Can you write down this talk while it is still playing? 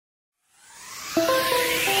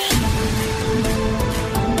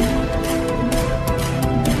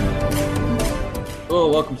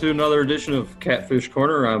welcome to another edition of Catfish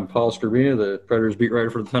Corner. I'm Paul Scribina, the Predators beat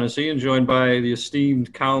writer for the Tennessean, joined by the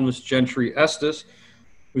esteemed columnist Gentry Estes,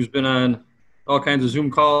 who's been on all kinds of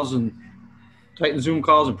Zoom calls and Titan Zoom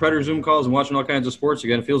calls and Predator Zoom calls and watching all kinds of sports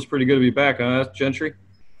again. It feels pretty good to be back, huh, Gentry?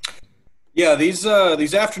 Yeah, these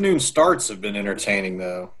afternoon starts have been entertaining,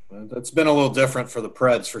 though. That's been a little different for the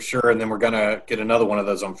Preds for sure, and then we're going to get another one of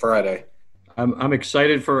those on Friday. I'm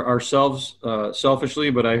excited for ourselves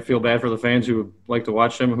selfishly, but I feel bad for the fans who would like to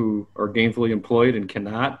watch them who are gainfully employed and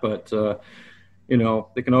cannot. But,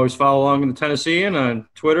 they can always follow along in the Tennessean on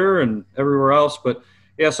Twitter and everywhere else. But,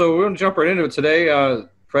 yeah, so we're going to jump right into it today.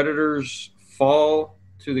 Predators fall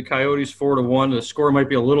to the Coyotes 4-1. The score might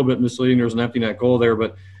be a little bit misleading. There was an empty net goal there.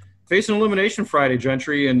 But facing elimination Friday,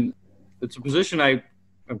 Gentry, and it's a position I'm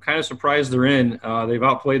kind of surprised they're in. They've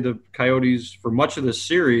outplayed the Coyotes for much of this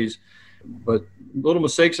series, but little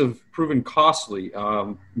mistakes have proven costly.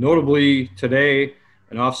 Notably today,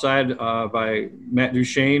 an offside by Matt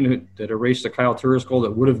Duchene that erased a Kyle Turris goal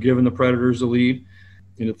that would have given the Predators the lead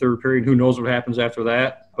in the third period. Who knows what happens after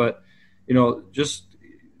that? But, just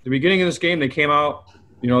the beginning of this game, they came out,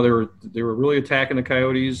 they were really attacking the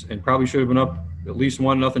Coyotes and probably should have been up at least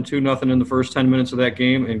 1-0, 2-0 in the first 10 minutes of that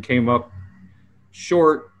game and came up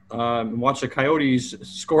short. And watch the Coyotes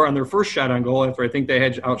score on their first shot on goal after I think they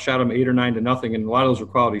had outshot them 8 or 9-0, and a lot of those were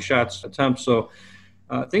quality shots attempts. So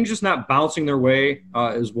things just not bouncing their way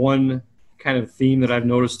is one kind of theme that I've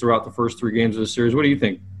noticed throughout the first three games of the series. What do you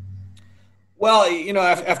think? Well,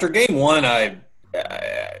 after game one, I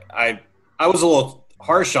was a little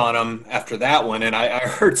harsh on them after that one, and I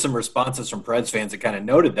heard some responses from Preds fans that kind of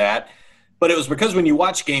noted that. But it was because when you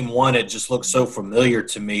watch game one, it just looked so familiar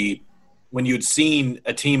to me. When you'd seen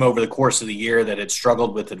a team over the course of the year that had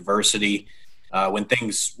struggled with adversity, when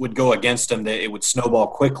things would go against them, that it would snowball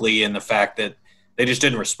quickly, and the fact that they just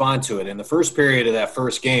didn't respond to it. In the first period of that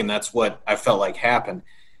first game, that's what I felt like happened.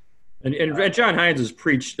 And John Hynes has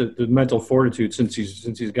preached the mental fortitude since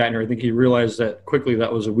he's gotten here. I think he realized that quickly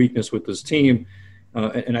that was a weakness with this team.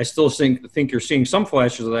 And I still think you're seeing some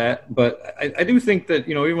flashes of that. But I do think that,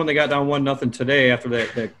 even when they got down 1-0 today after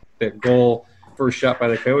that goal, first shot by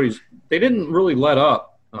the Coyotes, they didn't really let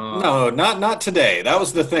up. No, not today. That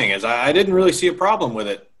was the thing, is I didn't really see a problem with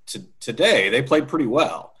it today. They played pretty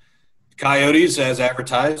well. Coyotes, as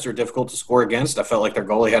advertised, are difficult to score against. I felt like their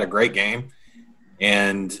goalie had a great game.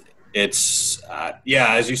 And it's,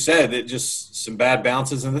 as you said, it just some bad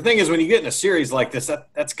bounces. And the thing is, when you get in a series like this,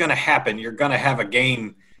 that's going to happen. You're going to have a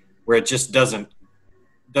game where it just doesn't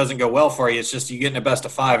go well for you. It's just you get in a best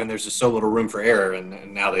of five, and there's just so little room for error,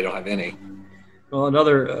 and now they don't have any. Well,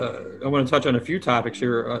 I want to touch on a few topics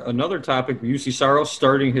here. Another topic, Juuse Saros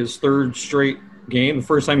starting his third straight game, the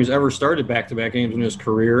first time he's ever started back-to-back games in his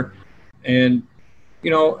career. And,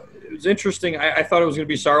 it was interesting. I thought it was going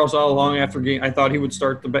to be Saros all along after game. I thought he would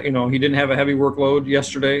start he didn't have a heavy workload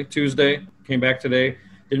Tuesday, came back today,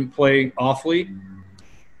 didn't play awfully.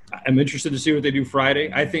 I'm interested to see what they do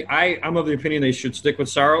Friday. I think I'm of the opinion they should stick with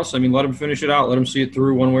Saros. I mean, let him finish it out. Let him see it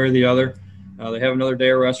through one way or the other. They have another day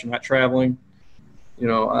of rest. They're not traveling.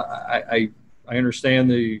 I understand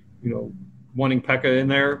the, wanting Pekka in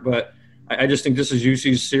there, but I just think this is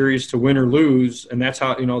Juuse's series to win or lose, and that's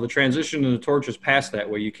how, the transition and the torch is passed that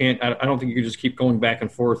way. You can't – I don't think you can just keep going back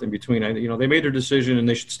and forth in between. They made their decision, and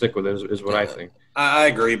they should stick with it is what I think. I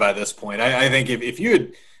agree by this point. I think if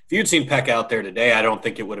you'd seen Pekka out there today, I don't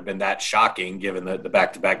think it would have been that shocking given the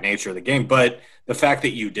back-to-back nature of the game. But the fact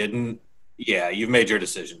that you didn't, you've made your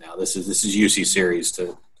decision now. This is Juuse's series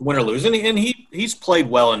to win or lose, and he's played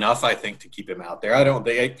well enough, I think, to keep him out there. I don't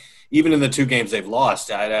think, even in the two games they've lost,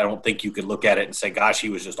 I don't think you could look at it and say, "Gosh, he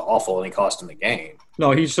was just awful," and he cost him the game.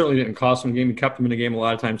 No, he certainly didn't cost him the game. He kept him in the game a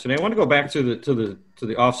lot of times today. I want to go back to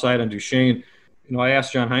the offside on Duchene. I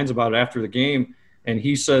asked John Hynes about it after the game, and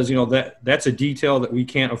he says, that's a detail that we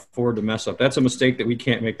can't afford to mess up. That's a mistake that we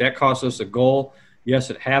can't make. That cost us a goal. Yes,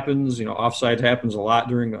 it happens. Offside happens a lot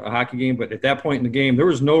during a hockey game, but at that point in the game, there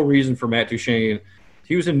was no reason for Matt Duchene.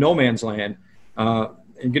 He was in no man's land,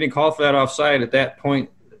 and getting called for that offside at that point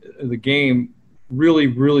of the game really,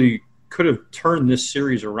 really could have turned this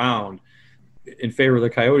series around in favor of the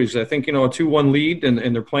Coyotes. I think, a 2-1 lead,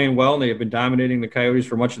 and they're playing well, and they have been dominating the Coyotes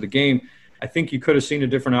for much of the game. I think you could have seen a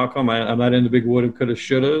different outcome. I'm not in the big wood of could have,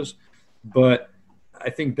 should have, but I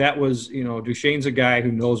think that was, Duchene's a guy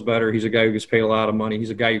who knows better. He's a guy who gets paid a lot of money. He's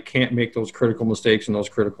a guy who can't make those critical mistakes in those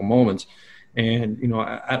critical moments. And,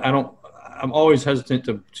 I'm always hesitant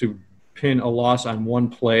to pin a loss on one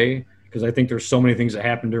play because I think there's so many things that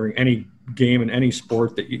happen during any game in any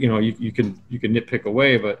sport that, you can nitpick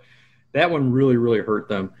away. But that one really, really hurt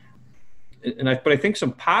them. But I think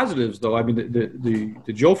some positives though. I mean,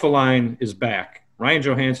 the Jofa line is back. Ryan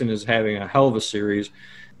Johansson is having a hell of a series.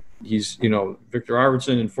 He's, Victor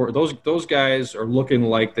Arvidsson and those guys are looking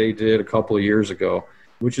like they did a couple of years ago,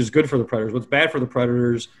 which is good for the Predators. What's bad for the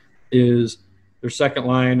Predators is their second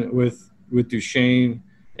line with Duchesne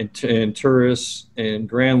and Turris and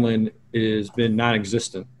Granlund has been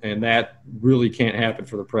non-existent, and that really can't happen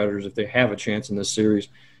for the Predators if they have a chance in this series.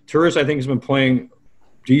 Turris, I think, has been playing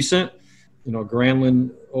decent.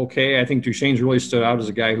 Granlund, okay. I think Duchesne's really stood out as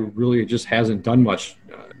a guy who really just hasn't done much.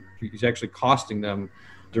 He's actually costing them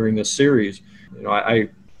during this series. I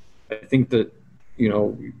think that,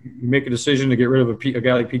 you make a decision to get rid of a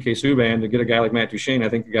guy like PK Subban to get a guy like Matt Duchene. I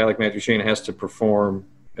think a guy like Matt Duchene has to perform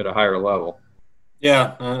at a higher level.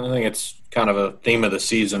 Yeah, I think it's kind of a theme of the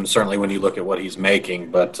season, certainly when you look at what he's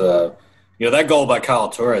making. But, that goal by Kyle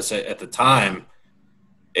Turris at the time,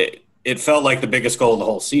 it felt like the biggest goal of the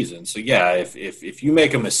whole season. So, yeah, if you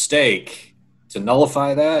make a mistake to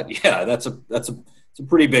nullify that, yeah, that's a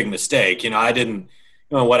pretty big mistake. I didn't –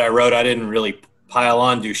 what I wrote, I didn't really pile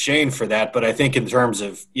on Duchesne for that. But I think in terms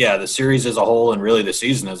of, the series as a whole and really the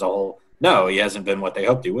season as a whole, no, he hasn't been what they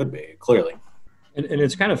hoped he would be, clearly. And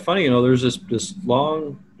it's kind of funny, there's this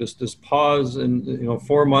long this pause in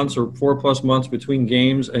 4 months or 4+ months between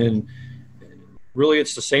games, and really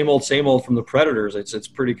it's the same old from the Predators. It's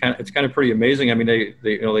kind of pretty amazing. I mean,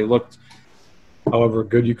 they looked however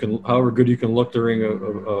good you can look during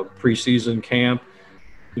a preseason camp,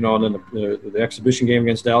 and then the exhibition game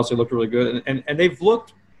against Dallas, they looked really good, and they've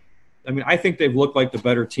looked. I mean, I think they've looked like the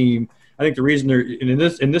better team. I think the reason they're in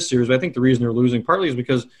this series, I think the reason they're losing partly is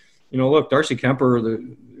because. Look, Darcy Kemper,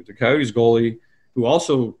 the Coyotes goalie, who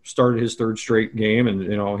also started his third straight game, and,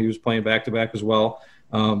 he was playing back-to-back as well,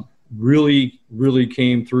 really, really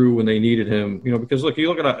came through when they needed him. Because, look, you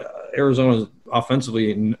look at Arizona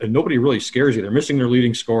offensively, and nobody really scares you. They're missing their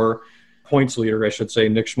leading scorer, points leader, I should say,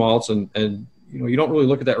 Nick Schmaltz, and you don't really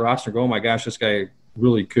look at that roster and go, oh, my gosh, this guy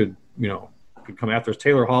really could come after us.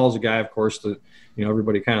 Taylor Hall is a guy, of course, that,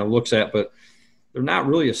 everybody kind of looks at, but – they're not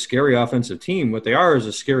really a scary offensive team. What they are is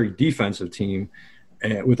a scary defensive team,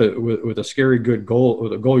 with a scary good goal,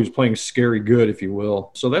 with a goalie who's playing scary good, if you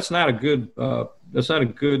will. So that's not a good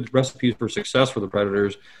recipe for success for the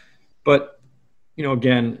Predators. But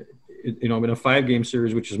again, in a 5-game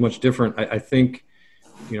series, which is much different, I think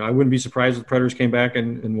I wouldn't be surprised if the Predators came back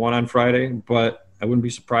and won on Friday, but I wouldn't be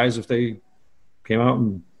surprised if they came out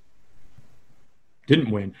and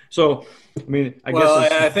didn't win. So, I mean,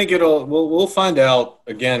 I think we'll find out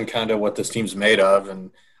again kind of what this team's made of.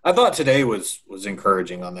 And I thought today was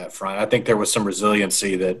encouraging on that front. I think there was some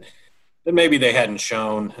resiliency that maybe they hadn't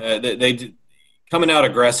shown. They did, coming out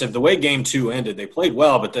aggressive. The way Game 2 ended, they played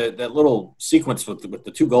well, but that little sequence with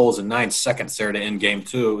the 2 goals in 9 seconds there to end Game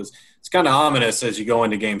 2, it's kind of ominous as you go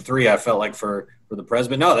into Game 3, I felt like, for the Preds.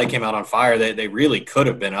 But no, they came out on fire. They really could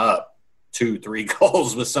have been up 2-3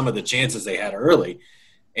 goals with some of the chances they had early.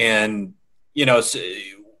 And,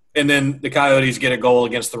 and then the Coyotes get a goal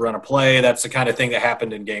against the run of play. That's the kind of thing that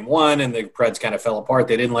happened in Game 1, and the Preds kind of fell apart.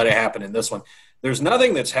 They didn't let it happen in this one. There's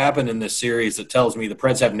nothing that's happened in this series that tells me the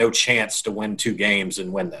Preds have no chance to win 2 games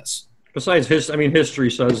and win this. Besides, history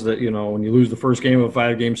says that, when you lose the first game of a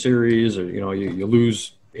 5-game series, or, you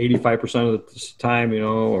lose 85% of the time,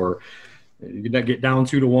 or – you get down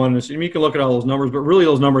 2-1. You can look at all those numbers, but really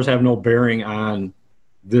those numbers have no bearing on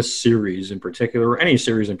this series in particular, or any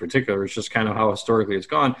series in particular. It's just kind of how historically it's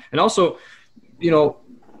gone. And also, you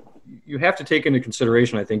have to take into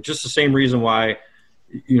consideration, I think, just the same reason why,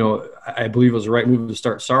 I believe it was the right move to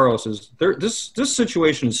start Saros is this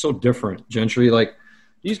situation is so different, Gentry. Like,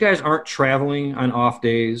 these guys aren't traveling on off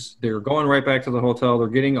days. They're going right back to the hotel. They're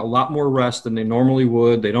getting a lot more rest than they normally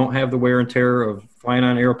would. They don't have the wear and tear of flying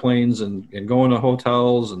on airplanes and going to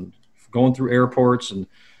hotels and going through airports and,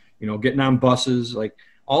 getting on buses. Like,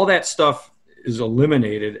 all that stuff is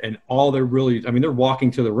eliminated, and all they're really – they're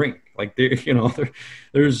walking to the rink. Like, there's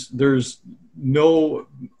no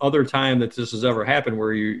other time that this has ever happened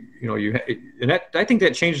where I think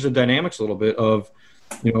that changes the dynamics a little bit of,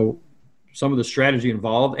 some of the strategy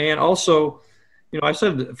involved. And also, I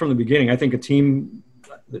said from the beginning, I think the team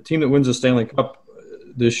that wins the Stanley Cup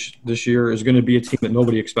this year is going to be a team that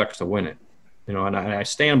nobody expects to win it. And I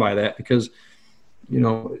stand by that because,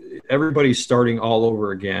 everybody's starting all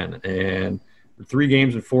over again. And 3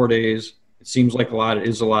 games in 4 days, it seems like a lot. It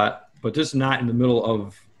is a lot. But this is not in the middle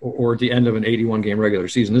of or at the end of an 81-game regular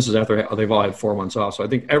season. This is after they've all had 4 months off. So I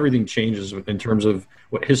think everything changes in terms of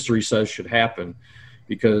what history says should happen.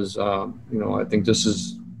 Because, I think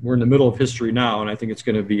we're in the middle of history now, and I think it's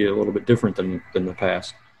going to be a little bit different than the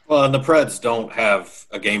past. Well, and the Preds don't have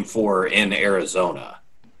a game 4 in Arizona.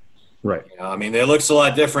 Right. I mean, it looks a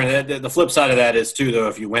lot different. The flip side of that is, too, though,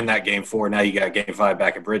 if you win that game 4, now you got game 5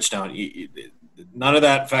 back at Bridgestone. None of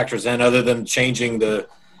that factors in other than changing the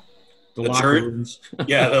locker rooms.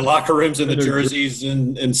 Yeah, the locker rooms and the jerseys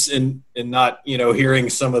and not, hearing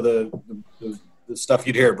some of the stuff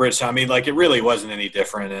you'd hear at Bridgestone. I mean, like, it really wasn't any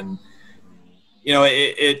different. And,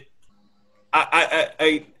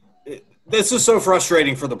 this is so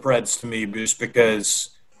frustrating for the Preds to me, just because,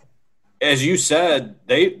 as you said,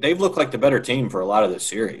 they've looked like the better team for a lot of this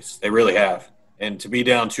series. They really have. And to be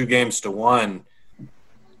down 2-1,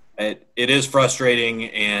 it is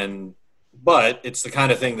frustrating. But it's the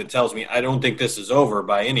kind of thing that tells me I don't think this is over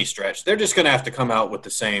by any stretch. They're just going to have to come out with the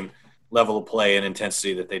same level of play and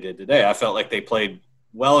intensity that they did today. I felt like they played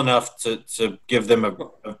well enough to give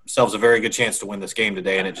themselves a very good chance to win this game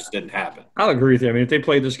today, and it just didn't happen. I'll agree with you. I mean, if they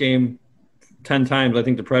played this game 10 times, I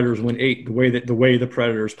think the Predators win 8 the way the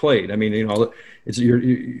Predators played. I mean, it's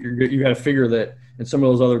you got to figure that in some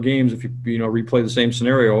of those other games, if you replay the same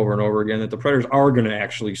scenario over and over again, that the Predators are going to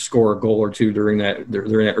actually score a goal or two during that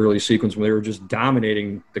early sequence when they were just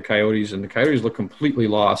dominating the Coyotes, and the Coyotes looked completely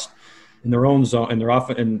lost in their own zone, in their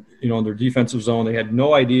in their defensive zone. They had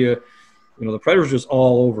no idea. The Predators just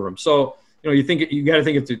all over them. So, you got to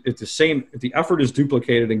think if the effort is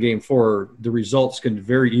duplicated in game 4, the results can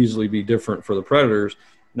very easily be different for the Predators.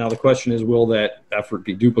 Now the question is, will that effort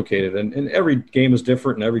be duplicated? And every game is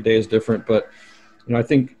different and every day is different. But, I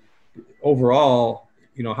think overall,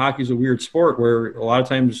 hockey is a weird sport where there are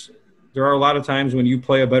a lot of times when you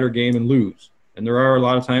play a better game and lose. And there are a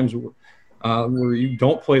lot of times where you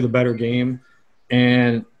don't play the better game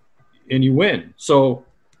and you win. So,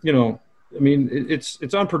 I mean,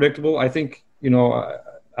 it's unpredictable. I think,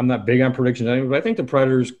 I'm not big on predictions anyway, but I think the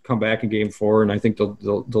Predators come back in game 4, and I think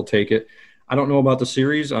they'll take it. I don't know about the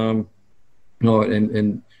series. And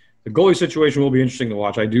the goalie situation will be interesting to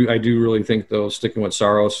watch. I do really think, though, sticking with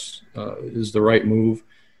Saros is the right move,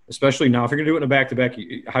 especially now. If you're going to do it in a back-to-back,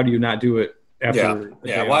 how do you not do it after?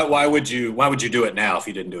 Yeah. Why would you do it now if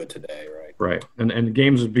you didn't do it today, right? Right. And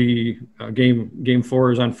games would be game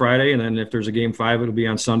 4 is on Friday, and then if there's a game 5, it'll be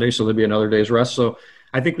on Sunday, so there'll be another day's rest. So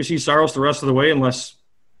I think we see Saros the rest of the way, unless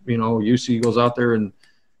UC goes out there and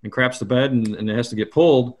craps the bed and it has to get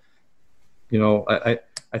pulled.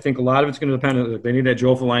 I think a lot of it's going to depend on, they need that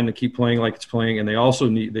Jofa line to keep playing like it's playing, and they also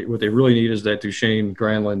what they really need is that Duchesne,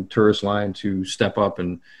 Granlund, Turris line to step up,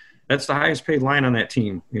 and that's the highest paid line on that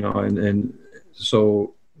team. And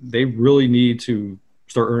so they really need to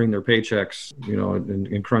start earning their paychecks,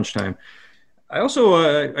 in crunch time. I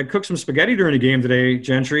also I cooked some spaghetti during the game today,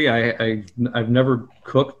 Gentry. I've never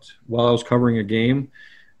cooked while I was covering a game,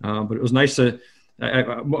 but it was nice to.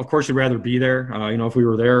 Of course, you'd rather be there. If we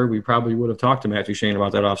were there, we probably would have talked to Matt Duchesne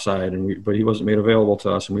about that offside, but he wasn't made available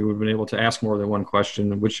to us, and we would have been able to ask more than one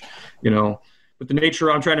question. Which, but the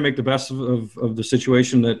nature, I'm trying to make the best of the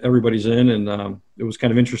situation that everybody's in, and it was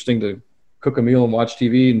kind of interesting to cook a meal and watch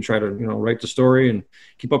TV and try to, write the story and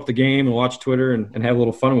keep up the game and watch Twitter and have a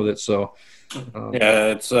little fun with it. So,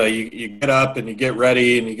 it's you get up and you get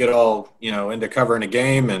ready and you get all, into covering a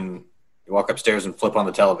game and you walk upstairs and flip on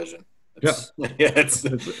the television. It's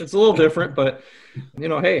a little different, but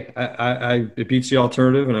hey, it beats the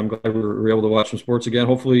alternative, and I'm glad we were able to watch some sports again.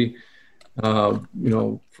 Hopefully,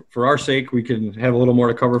 for our sake, we can have a little more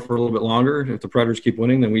to cover for a little bit longer. If the Predators keep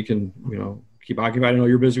winning, then we can, keep occupied. I know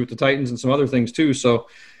you're busy with the Titans and some other things too. So,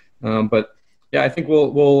 but yeah, I think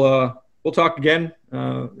we'll talk again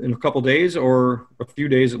in a couple days, or a few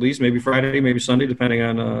days at least, maybe Friday, maybe Sunday, depending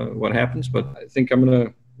on what happens. But I think I'm going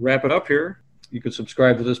to wrap it up here. You could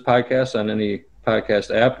subscribe to this podcast on any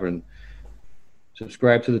podcast app, and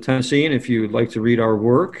subscribe to the Tennessean if you would like to read our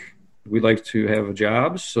work. We'd like to have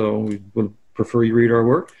jobs, so we would prefer you read our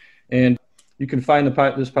work. And you can find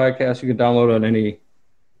this podcast. You can download on any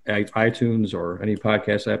iTunes or any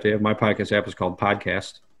podcast app they have. My podcast app is called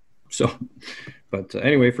Podcast. So, but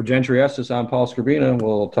anyway, for Gentry Estes, I'm Paul Scarbina.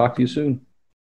 We'll talk to you soon.